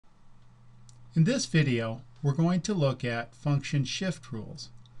In this video, we're going to look at function shift rules.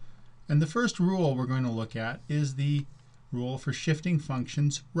 And the first rule we're going to look at is the rule for shifting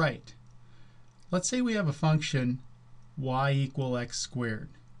functions right. Let's say we have a function y equal x squared.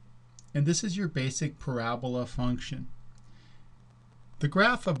 And this is your basic parabola function. The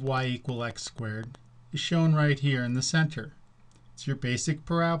graph of y equal x squared is shown right here in the center. It's your basic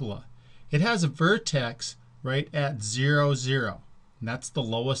parabola. It has a vertex right at 0, 0. And that's the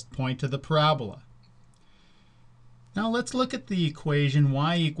lowest point of the parabola. Now let's look at the equation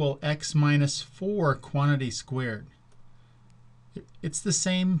y equal x minus 4 quantity squared. It's the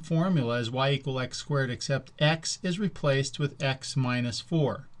same formula as y equal x squared, except x is replaced with x minus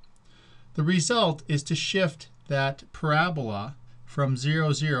 4. The result is to shift that parabola from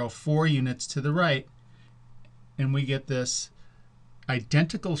 0, 0, 4 units to the right, and we get this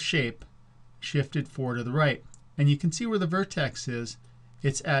identical shape shifted 4 to the right. And you can see where the vertex is.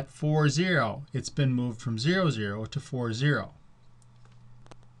 It's at 4, 0. It's been moved from 0, 0 to 4, 0.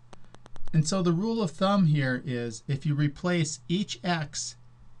 And so the rule of thumb here is if you replace each x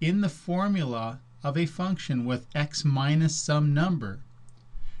in the formula of a function with x minus some number,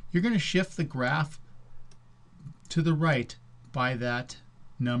 you're going to shift the graph to the right by that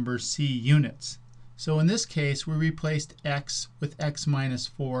number c units. So in this case, we replaced x with x minus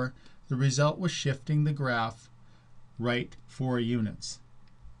 4. The result was shifting the graph right 4 units.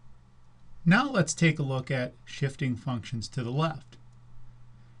 Now let's take a look at shifting functions to the left.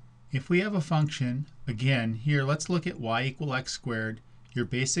 If we have a function, again, here let's look at y equal x squared, your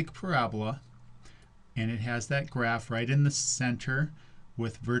basic parabola, and it has that graph right in the center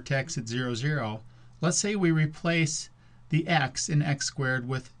with vertex at 0, 0. Let's say we replace the x in x squared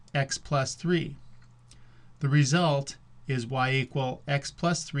with x plus 3. The result is y equal x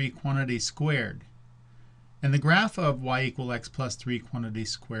plus 3 quantity squared. And the graph of y equal x plus 3 quantity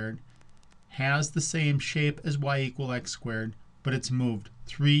squared has the same shape as y equal x squared, but it's moved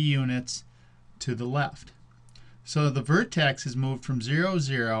 3 units to the left. So the vertex is moved from 0,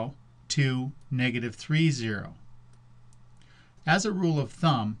 0 to negative 3, 0. As a rule of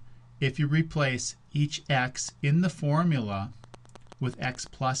thumb, if you replace each x in the formula with x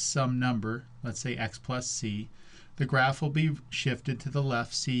plus some number, let's say x plus c, the graph will be shifted to the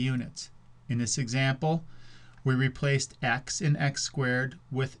left c units. In this example, we replaced x in x squared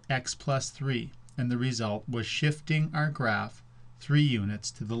with x plus 3, and the result was shifting our graph 3 units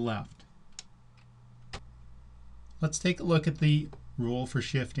to the left. Let's take a look at the rule for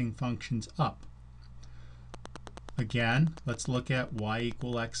shifting functions up. Again, let's look at y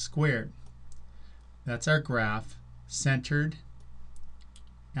equal x squared. That's our graph centered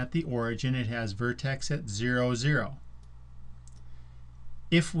at the origin. It has vertex at 0, 0.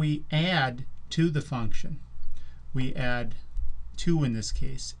 If we add to the function, we add 2 in this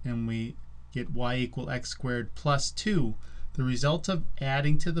case, and we get y equal x squared plus 2. The result of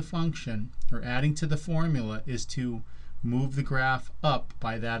adding to the function, or adding to the formula, is to move the graph up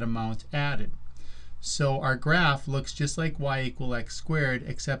by that amount added. So our graph looks just like y equal x squared,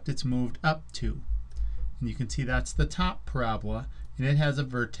 except it's moved up 2. And you can see that's the top parabola, and it has a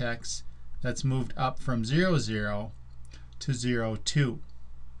vertex that's moved up from 0, 0 to 0, 2.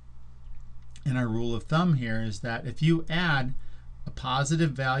 And our rule of thumb here is that if you add a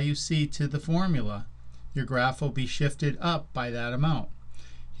positive value c to the formula, your graph will be shifted up by that amount.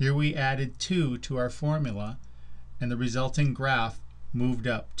 Here we added 2 to our formula, and the resulting graph moved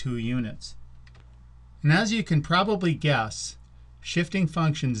up 2 units. And as you can probably guess, shifting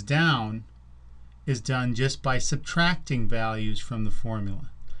functions down is done just by subtracting values from the formula.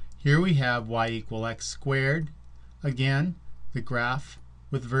 Here we have y equal x squared. Again, the graph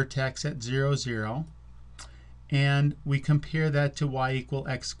with vertex at 0, 0. And we compare that to y equal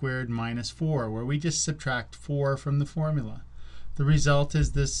x squared minus 4, where we just subtract 4 from the formula. The result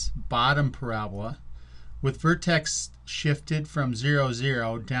is this bottom parabola with vertex shifted from 0,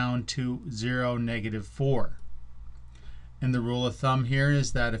 0 down to 0, negative 4. And the rule of thumb here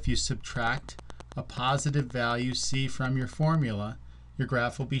is that if you subtract a positive value c from your formula, your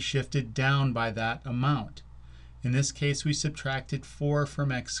graph will be shifted down by that amount. In this case, we subtracted 4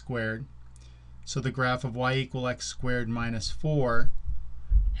 from x squared. So the graph of y equal x squared minus 4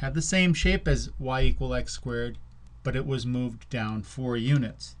 had the same shape as y equal x squared, but it was moved down 4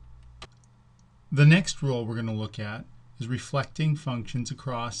 units. The next rule we're going to look at is reflecting functions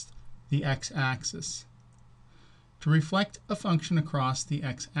across the x-axis. To reflect a function across the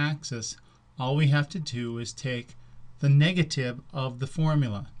x-axis, all we have to do is take the negative of the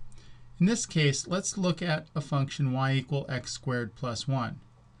formula. In this case, let's look at a function y equal x squared plus 1.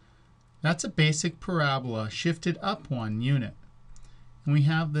 That's a basic parabola shifted up 1 unit. And we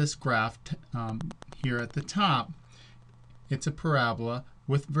have this graph here at the top. It's a parabola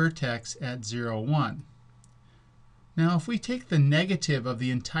with vertex at 0, 1. Now if we take the negative of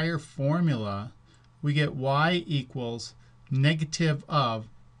the entire formula, we get y equals negative of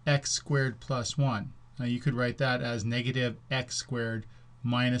x squared plus 1. Now you could write that as negative x squared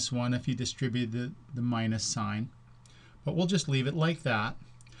minus 1 if you distribute the minus sign. But we'll just leave it like that.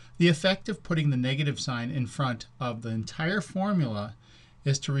 The effect of putting the negative sign in front of the entire formula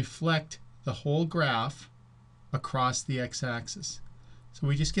is to reflect the whole graph across the x-axis. So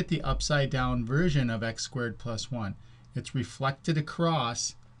we just get the upside down version of x squared plus 1. It's reflected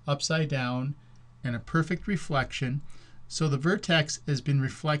across, upside down, and a perfect reflection. So the vertex has been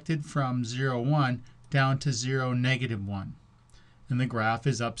reflected from 0, 1 down to 0, negative 1. And the graph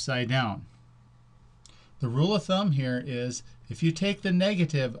is upside down. The rule of thumb here is if you take the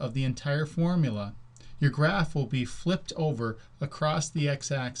negative of the entire formula, your graph will be flipped over across the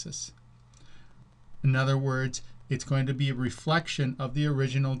x-axis. In other words, it's going to be a reflection of the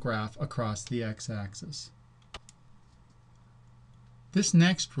original graph across the x-axis. This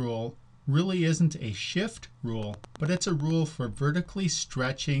next rule really isn't a shift rule, but it's a rule for vertically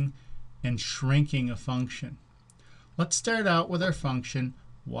stretching and shrinking a function. Let's start out with our function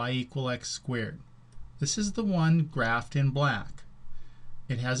y equal x squared. This is the one graphed in black.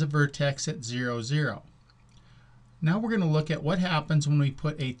 It has a vertex at 0, 0. Now we're going to look at what happens when we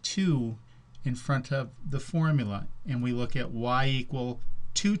put a 2 in front of the formula and we look at y equal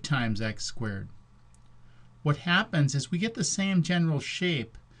 2 times x squared. What happens is we get the same general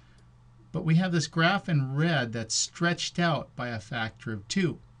shape, but we have this graph in red that's stretched out by a factor of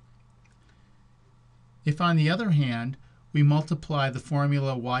 2. If on the other hand we multiply the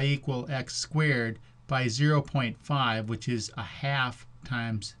formula y equal x squared by 0.5, which is a half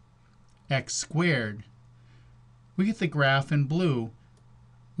times x squared, we get the graph in blue,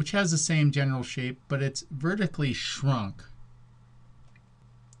 which has the same general shape, but it's vertically shrunk.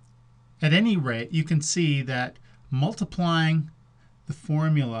 At any rate, you can see that multiplying the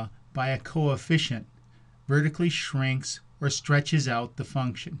formula by a coefficient vertically shrinks or stretches out the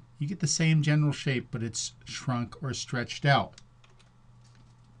function. You get the same general shape, but it's shrunk or stretched out.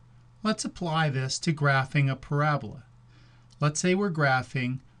 Let's apply this to graphing a parabola. Let's say we're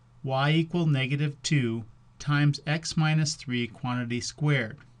graphing y equal negative 2 times x minus 3 quantity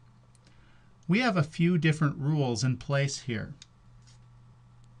squared. We have a few different rules in place here.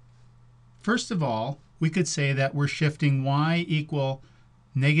 First of all, we could say that we're shifting y equal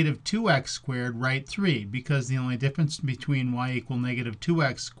negative 2x squared right 3, because the only difference between y equal negative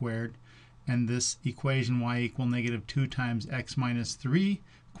 2x squared and this equation y equal negative 2 times x minus 3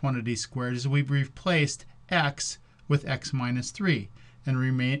 quantity squared is we've replaced x with x minus 3. And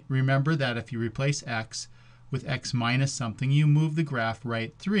remember that if you replace x with x minus something, you move the graph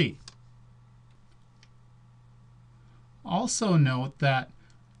right 3. Also note that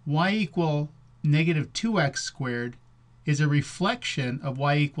y equal negative 2x squared is a reflection of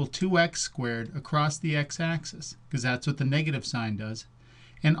y equal 2x squared across the x-axis, because that's what the negative sign does.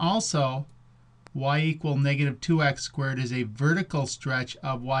 And also, y equal negative 2x squared is a vertical stretch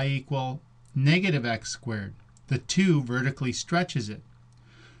of y equal negative x squared. The 2 vertically stretches it.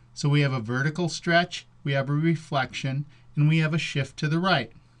 So we have a vertical stretch, we have a reflection, and we have a shift to the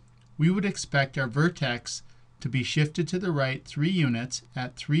right. We would expect our vertex to be shifted to the right 3 units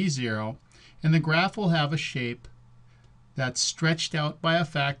at 3, 0, and the graph will have a shape that's stretched out by a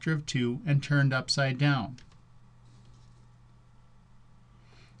factor of 2 and turned upside down.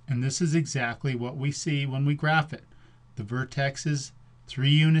 And this is exactly what we see when we graph it. The vertex is 3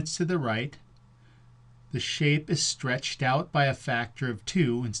 units to the right. The shape is stretched out by a factor of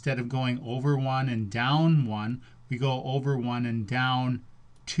 2. Instead of going over 1 and down 1, we go over 1 and down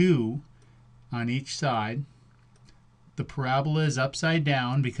 2 on each side. The parabola is upside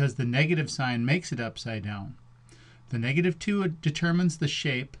down because the negative sign makes it upside down. The negative 2 determines the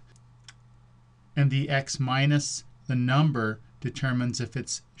shape, and the x minus the number determines if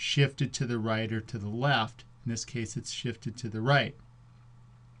it's shifted to the right or to the left. In this case, it's shifted to the right.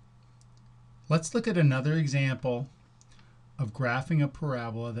 Let's look at another example of graphing a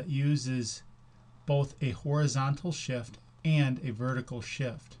parabola that uses both a horizontal shift and a vertical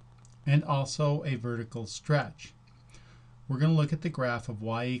shift, and also a vertical stretch. We're going to look at the graph of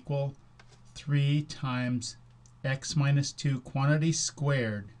y equal 3 times x minus 2 quantity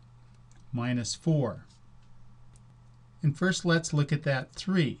squared minus 4. And first let's look at that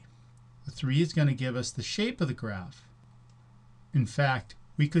 3. The 3 is going to give us the shape of the graph. In fact,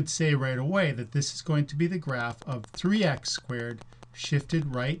 we could say right away that this is going to be the graph of 3x squared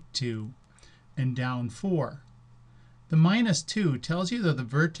shifted right 2 and down 4. The -2 tells you that the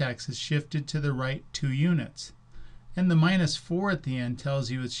vertex is shifted to the right 2 units. And the -4 at the end tells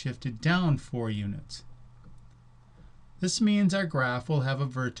you it's shifted down 4 units. This means our graph will have a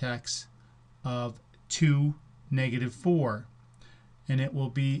vertex of 2, -4, and it will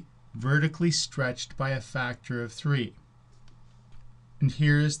be vertically stretched by a factor of 3. And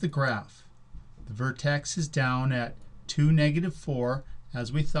here is the graph. The vertex is down at 2, -4,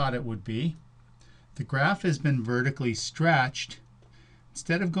 as we thought it would be. The graph has been vertically stretched.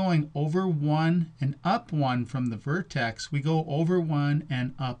 Instead of going over 1 and up 1 from the vertex, we go over 1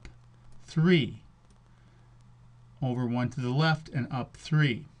 and up 3. Over 1 to the left and up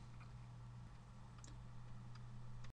 3.